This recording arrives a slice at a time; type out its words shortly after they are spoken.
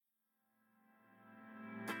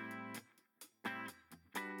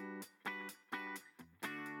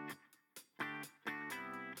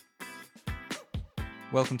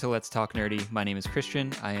Welcome to Let's Talk Nerdy. My name is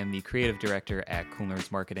Christian. I am the creative director at Cool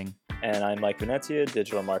Nerds Marketing. And I'm Mike Venezia,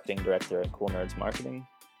 Digital Marketing Director at Cool Nerds Marketing.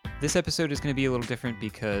 This episode is going to be a little different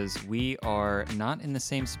because we are not in the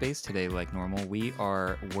same space today like normal. We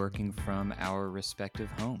are working from our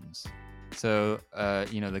respective homes. So,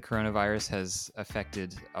 the coronavirus has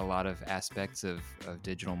affected a lot of aspects of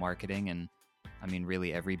digital marketing. And I mean,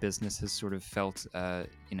 really every business has sort of felt,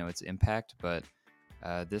 its impact. But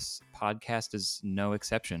this podcast is no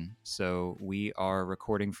exception. So we are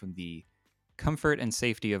recording from the comfort and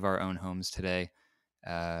safety of our own homes today.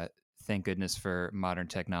 Thank goodness for modern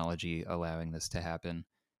technology allowing this to happen.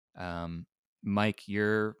 Mike,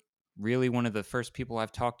 you're really one of the first people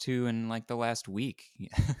I've talked to in like the last week.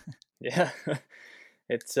 Yeah,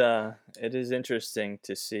 it is interesting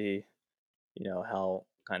to see, how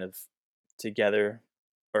kind of together,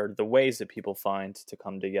 or the ways that people find to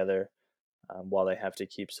come together while they have to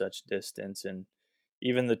keep such distance. And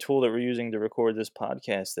even the tool that we're using to record this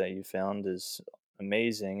podcast that you found is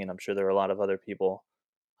amazing. And I'm sure there are a lot of other people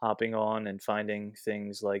hopping on and finding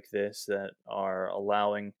things like this that are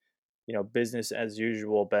allowing, business as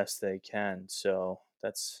usual best they can. So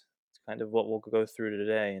that's kind of what we'll go through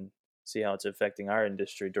today and see how it's affecting our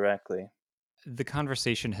industry directly. The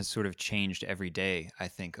conversation has sort of changed every day, I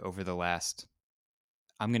think, over the last,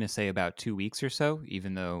 I'm going to say about 2 weeks or so,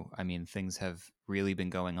 even though, I mean, things have really been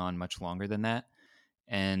going on much longer than that.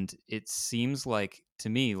 And it seems like, to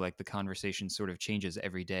me, like the conversation sort of changes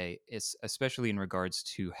every day, it's especially in regards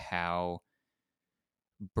to how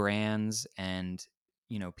brands and,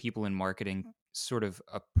 people in marketing sort of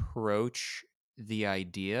approach the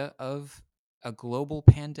idea of a global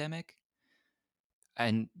pandemic.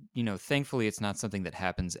 And, thankfully it's not something that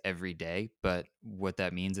happens every day, but what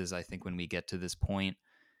that means is I think when we get to this point,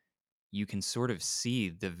 you can sort of see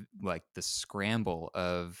the scramble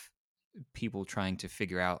of people trying to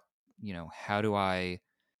figure out, how do I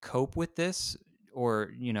cope with this?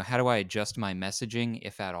 Or, how do I adjust my messaging,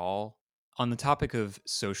 if at all? On the topic of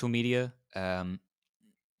social media,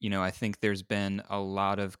 I think there's been a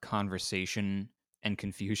lot of conversation and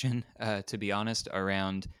confusion, to be honest,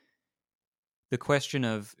 around the question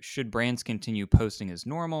of should brands continue posting as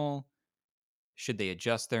normal? Should they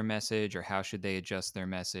adjust their message, or how should they adjust their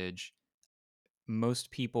message?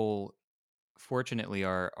 Most people, fortunately,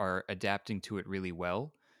 are adapting to it really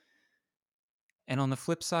well. And on the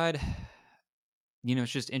flip side,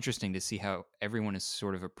 it's just interesting to see how everyone is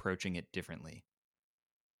sort of approaching it differently.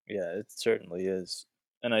 Yeah, it certainly is.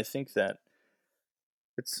 And I think that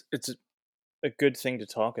it's a good thing to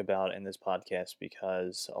talk about in this podcast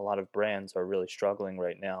because a lot of brands are really struggling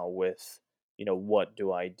right now with, what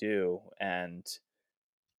do I do? And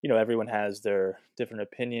everyone has their different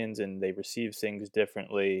opinions and they receive things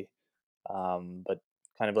differently. But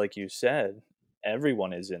kind of like you said,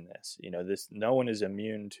 everyone is in this. No one is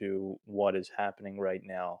immune to what is happening right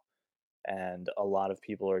now, and a lot of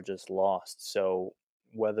people are just lost. So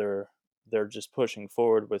whether they're just pushing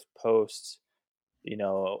forward with posts,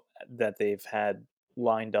 that they've had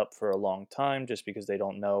lined up for a long time just because they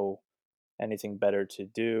don't know anything better to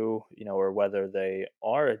do, or whether they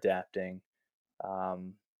are adapting,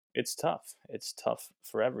 um, it's tough. It's tough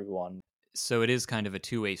for everyone. So it is kind of a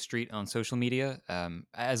two-way street on social media,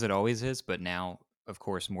 as it always is, but now, of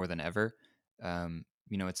course, more than ever.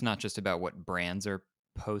 It's not just about what brands are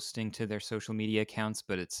posting to their social media accounts,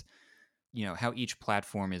 but it's, how each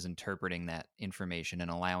platform is interpreting that information and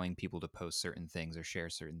allowing people to post certain things or share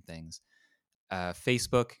certain things.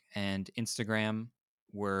 Facebook and Instagram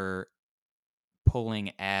were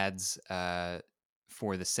pulling ads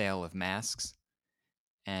for the sale of masks.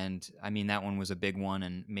 And I mean, that one was a big one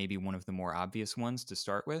and maybe one of the more obvious ones to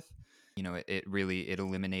start with. It really it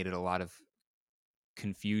eliminated a lot of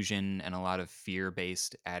confusion and a lot of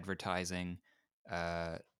fear-based advertising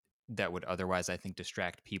uh, that would otherwise, I think,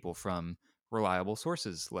 distract people from reliable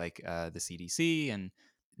sources like the CDC. And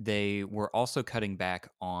they were also cutting back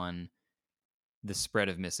on the spread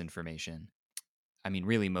of misinformation. I mean,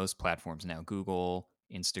 really, most platforms now, Google,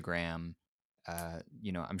 Instagram,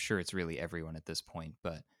 I'm sure it's really everyone at this point,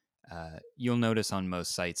 but you'll notice on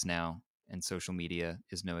most sites now, and social media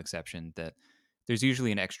is no exception, that there's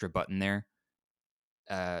usually an extra button there,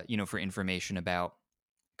 for information about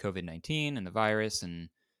COVID-19 and the virus. And,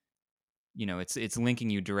 it's linking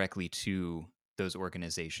you directly to those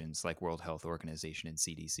organizations like World Health Organization and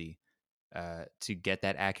CDC to get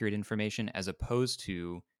that accurate information, as opposed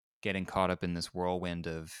to getting caught up in this whirlwind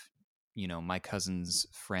of, my cousin's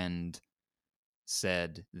friend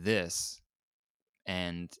said this,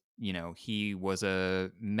 and, he was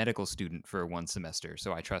a medical student for one semester,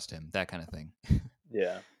 so I trust him, that kind of thing.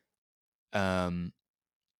 Yeah. um,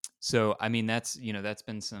 So, I mean, that's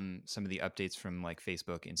been some of the updates from like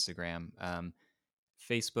Facebook, Instagram.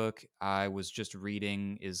 Facebook, I was just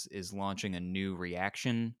reading, is launching a new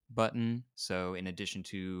reaction button. So, in addition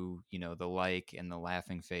to the like and the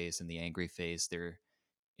laughing face and the angry face, they're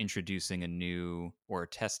introducing a new, or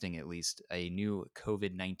testing at least, a new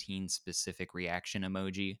COVID-19 specific reaction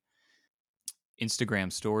emoji.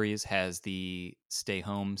 Instagram Stories has the stay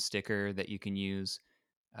home sticker that you can use,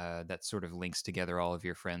 that sort of links together all of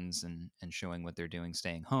your friends and showing what they're doing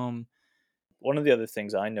staying home. One of the other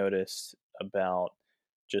things I noticed about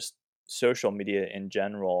just social media in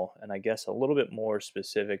general, and I guess a little bit more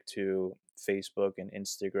specific to Facebook and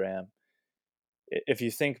Instagram, if you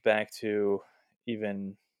think back to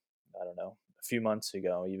even, I don't know, a few months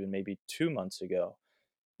ago, even maybe 2 months ago,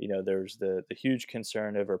 there's the huge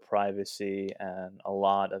concern over privacy, and a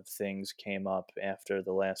lot of things came up after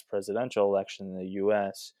the last presidential election in the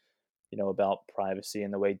US, about privacy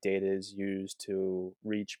and the way data is used to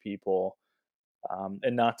reach people,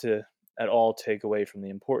 and not to at all take away from the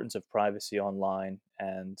importance of privacy online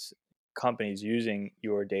and companies using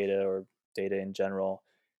your data or data in general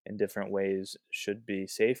in different ways should be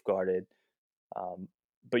safeguarded. um,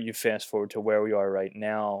 but you fast forward to where we are right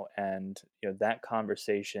now, and that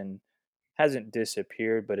conversation hasn't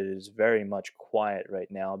disappeared, but it is very much quiet right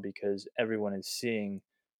now because everyone is seeing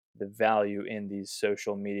the value in these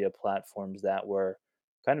social media platforms that were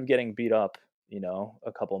kind of getting beat up,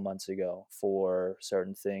 a couple months ago for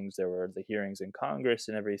certain things. There were the hearings in Congress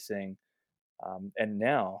and everything. And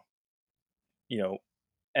now, you know,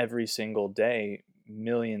 every single day,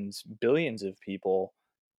 millions, billions of people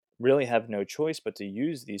really have no choice but to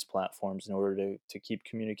use these platforms in order to keep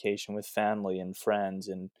communication with family and friends.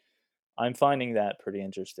 And I'm finding that pretty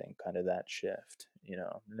interesting, kind of that shift,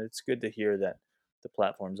 and it's good to hear that the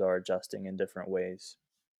platforms are adjusting in different ways.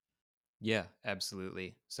 Yeah,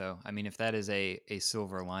 absolutely. So, I mean, if that is a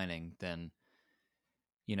silver lining, then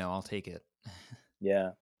I'll take it.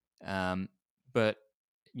 Yeah. um, but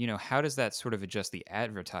how does that sort of adjust the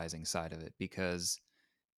advertising side of it? Because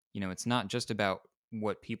it's not just about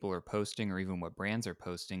what people are posting or even what brands are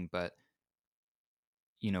posting, but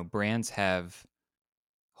brands have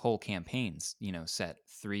whole campaigns, set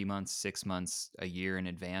 3 months, 6 months, a year in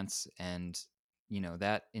advance. And,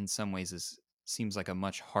 that in some ways seems like a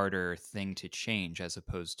much harder thing to change as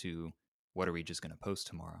opposed to what are we just going to post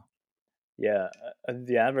tomorrow? Yeah,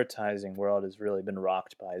 the advertising world has really been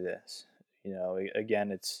rocked by this.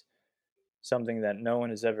 Again, it's something that no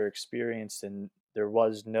one has ever experienced, and there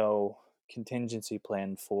was no contingency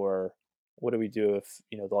plan for what do we do if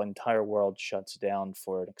the entire world shuts down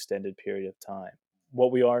for an extended period of time.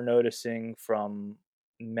 What we are noticing from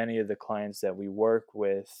many of the clients that we work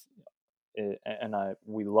with, and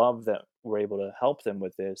we love that we're able to help them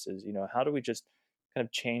with this, is how do we just kind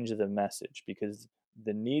of change the message, because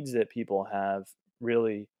the needs that people have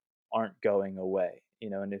really aren't going away.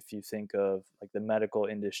 And if you think of like the medical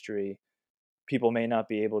industry, people may not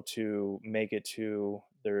be able to make it to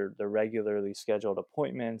their regularly scheduled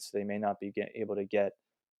appointments. They may not be able to get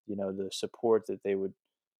the support that they would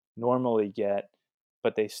normally get,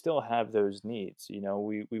 but they still have those needs.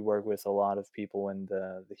 We work with a lot of people in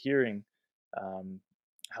the hearing, um,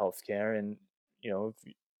 healthcare, and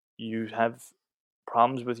if you have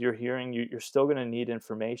problems with your hearing, you're still going to need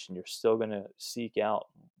information. You're still going to seek out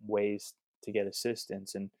ways to get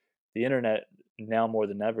assistance, and the internet now more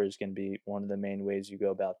than ever is going to be one of the main ways you go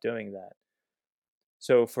about doing that.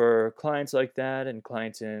 So for clients like that, and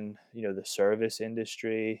clients in the service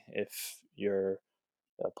industry, if your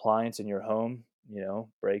appliance in your home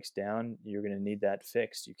breaks down, you're going to need that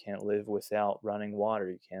fixed. You can't live without running water.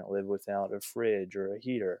 You can't live without a fridge or a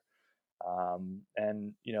heater.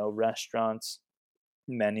 And restaurants,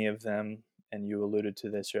 many of them, and you alluded to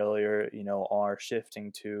this earlier, are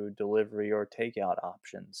shifting to delivery or takeout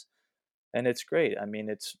options. And it's great. I mean,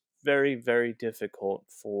 it's very, very difficult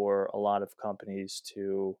for a lot of companies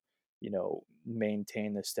to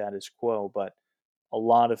maintain the status quo, but a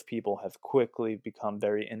lot of people have quickly become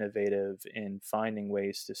very innovative in finding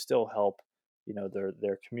ways to still help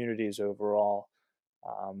their communities overall.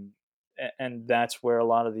 Um, and that's where a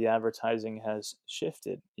lot of the advertising has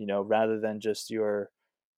shifted, rather than just your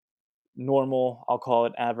normal, I'll call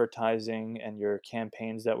it, advertising and your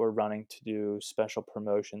campaigns that we're running to do special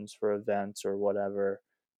promotions for events or whatever.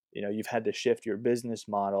 You've had to shift your business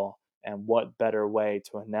model, and what better way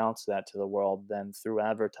to announce that to the world than through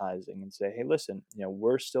advertising and say, hey, listen,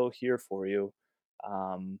 we're still here for you,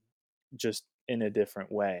 um, just in a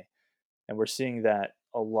different way. And we're seeing that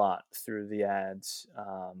a lot through the ads.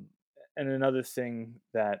 And another thing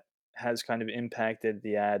that has kind of impacted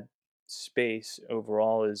the ad space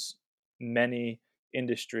overall is many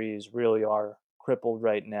industries really are crippled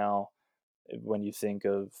right now when you think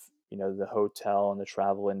of the hotel and the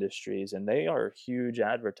travel industries, and they are huge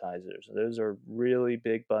advertisers. Those are really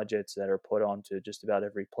big budgets that are put onto just about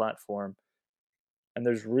every platform, and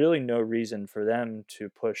there's really no reason for them to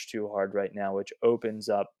push too hard right now, which opens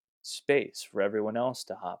up space for everyone else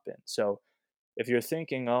to hop in. So if you're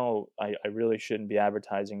thinking, oh, I really shouldn't be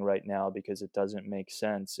advertising right now because it doesn't make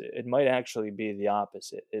sense, it might actually be the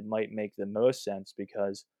opposite. It might make the most sense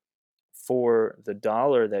because for the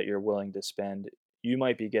dollar that you're willing to spend, you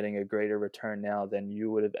might be getting a greater return now than you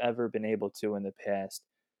would have ever been able to in the past.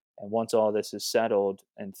 And once all this is settled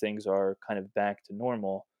and things are kind of back to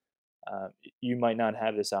normal, you might not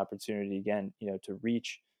have this opportunity again, to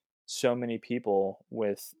reach so many people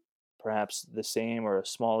with perhaps the same or a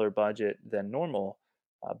smaller budget than normal,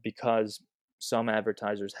 because some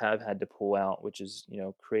advertisers have had to pull out, which has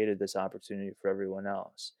created this opportunity for everyone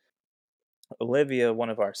else. Olivia, one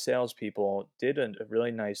of our salespeople, did a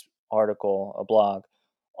really nice article, a blog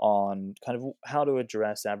on kind of how to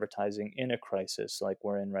address advertising in a crisis like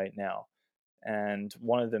we're in right now. And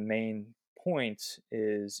one of the main points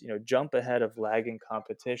is, jump ahead of lagging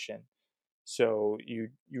competition. So you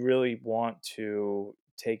really want to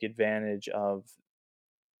take advantage of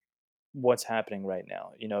what's happening right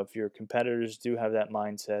now. If your competitors do have that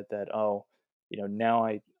mindset that, oh, now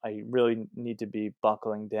I really need to be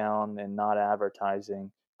buckling down and not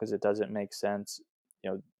advertising because it doesn't make sense,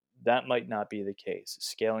 that might not be the case.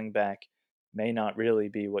 Scaling back may not really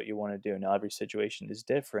be what you want to do. Now, every situation is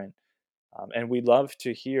different, and we'd love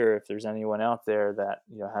to hear if there's anyone out there that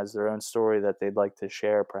has their own story that they'd like to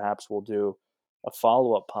share. Perhaps we'll do a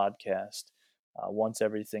follow up podcast once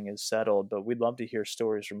everything is settled. But we'd love to hear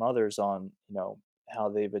stories from others on how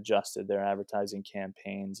they've adjusted their advertising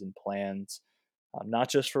campaigns and plans, not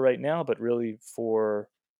just for right now, but really for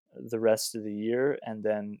the rest of the year. And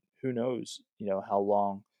then who knows, how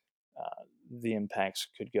long the impacts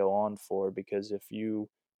could go on for. Because if you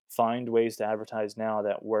find ways to advertise now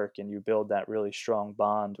that work and you build that really strong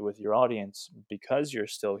bond with your audience because you're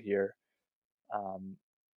still here, um,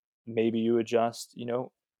 maybe you adjust,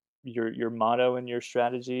 your motto and your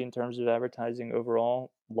strategy in terms of advertising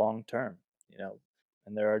overall long term, you know,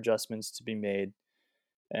 and there are adjustments to be made.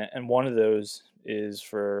 And one of those is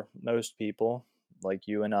for most people like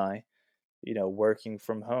you and I, working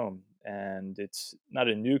from home. And it's not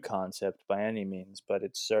a new concept by any means, but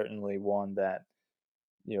it's certainly one that,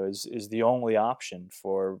 is the only option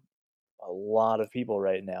for a lot of people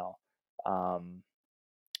right now. Um,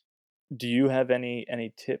 do you have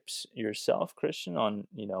any tips yourself, Christian, on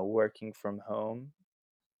working from home?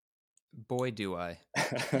 Boy, do I.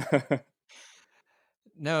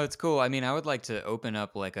 No, it's cool. I mean, I would like to open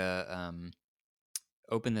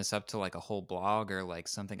this up to like a whole blog or like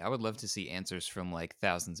something. I would love to see answers from like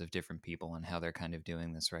thousands of different people on how they're kind of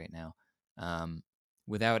doing this right now. Um,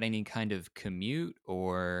 Without any kind of commute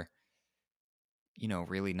or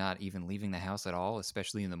really not even leaving the house at all,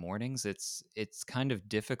 especially in the mornings. It's kind of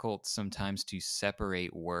difficult sometimes to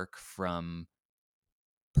separate work from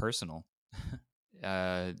personal.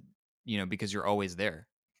 uh because you're always there.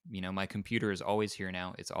 My computer is always here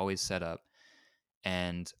now. It's always set up,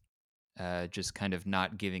 and just kind of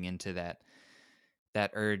not giving into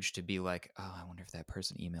that urge to be like, "Oh, I wonder if that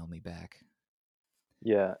person emailed me back."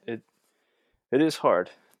 Yeah, it is hard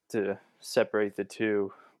to separate the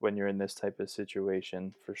two when you're in this type of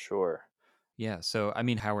situation for sure. Yeah, so I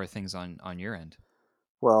mean, how are things on your end?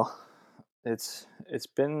 Well, it's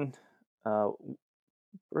been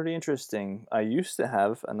pretty interesting. I used to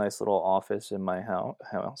have a nice little office in my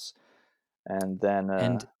house, and then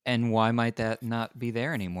And why might that not be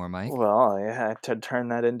there anymore, Mike? well, I had to turn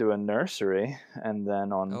that into a nursery, and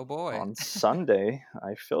then Oh boy. on Sunday,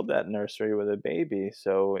 I filled that nursery with a baby.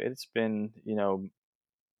 So it's been,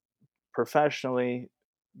 professionally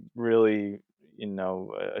really,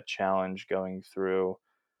 a challenge going through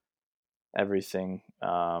everything,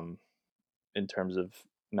 in terms of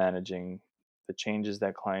managing the changes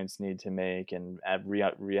that clients need to make and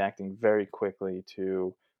reacting very quickly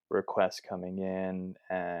to requests coming in,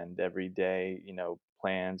 and every day,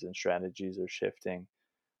 plans and strategies are shifting.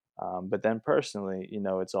 But then personally,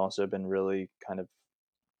 it's also been really kind of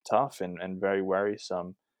tough and very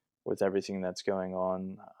worrisome with everything that's going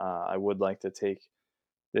on. I would like to take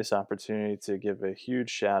this opportunity to give a huge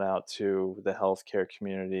shout out to the healthcare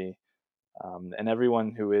community, and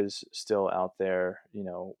everyone who is still out there,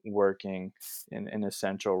 working in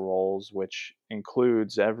essential roles, which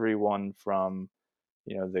includes everyone from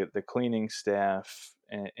the cleaning staff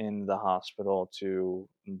in the hospital to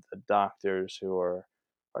the doctors who are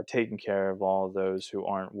are taking care of all of those who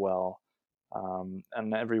aren't well,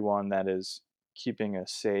 and everyone that is keeping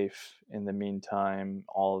us safe in the meantime.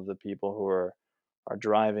 All of the people who are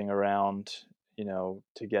driving around,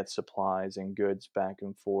 to get supplies and goods back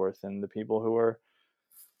and forth, and the people who are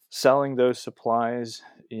selling those supplies,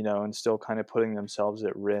 and still kind of putting themselves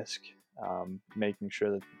at risk, making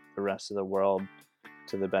sure that the rest of the world,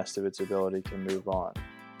 to the best of its ability, can move on.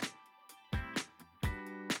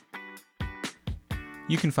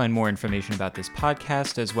 You can find more information about this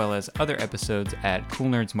podcast as well as other episodes at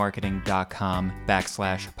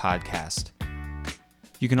coolnerdsmarketing.com/podcast.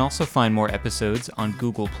 You can also find more episodes on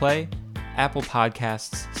Google Play, Apple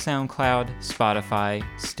Podcasts, SoundCloud, Spotify,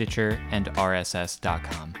 Stitcher, and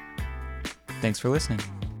RSS.com. Thanks for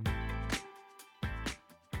listening.